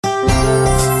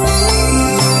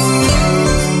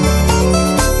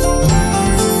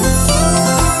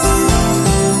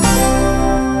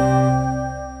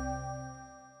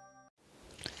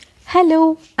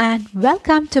Hello and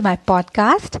welcome to my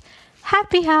podcast,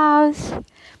 Happy House.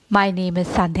 My name is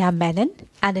Sandhya Menon,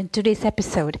 and in today's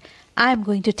episode, I am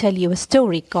going to tell you a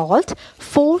story called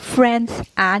Four Friends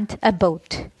and a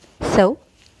Boat. So,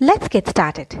 let's get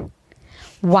started.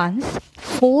 Once,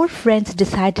 four friends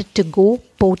decided to go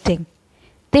boating.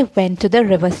 They went to the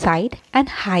riverside and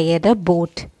hired a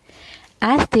boat.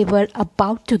 As they were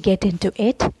about to get into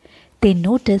it, they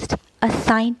noticed a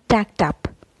sign tacked up.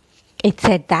 It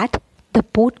said that the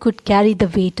boat could carry the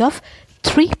weight of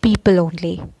 3 people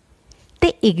only.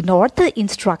 They ignored the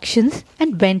instructions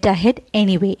and went ahead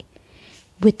anyway.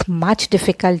 With much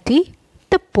difficulty,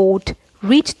 the boat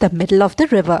reached the middle of the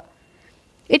river.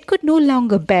 It could no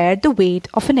longer bear the weight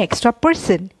of an extra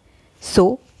person,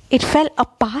 so it fell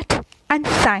apart and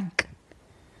sank.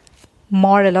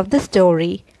 Moral of the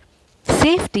story: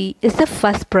 safety is the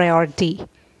first priority.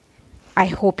 I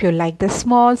hope you like this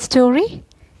small story.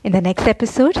 In the next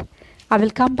episode, I will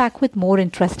come back with more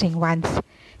interesting ones.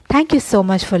 Thank you so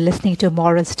much for listening to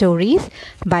Moral Stories.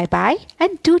 Bye bye,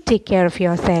 and do take care of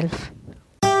yourself.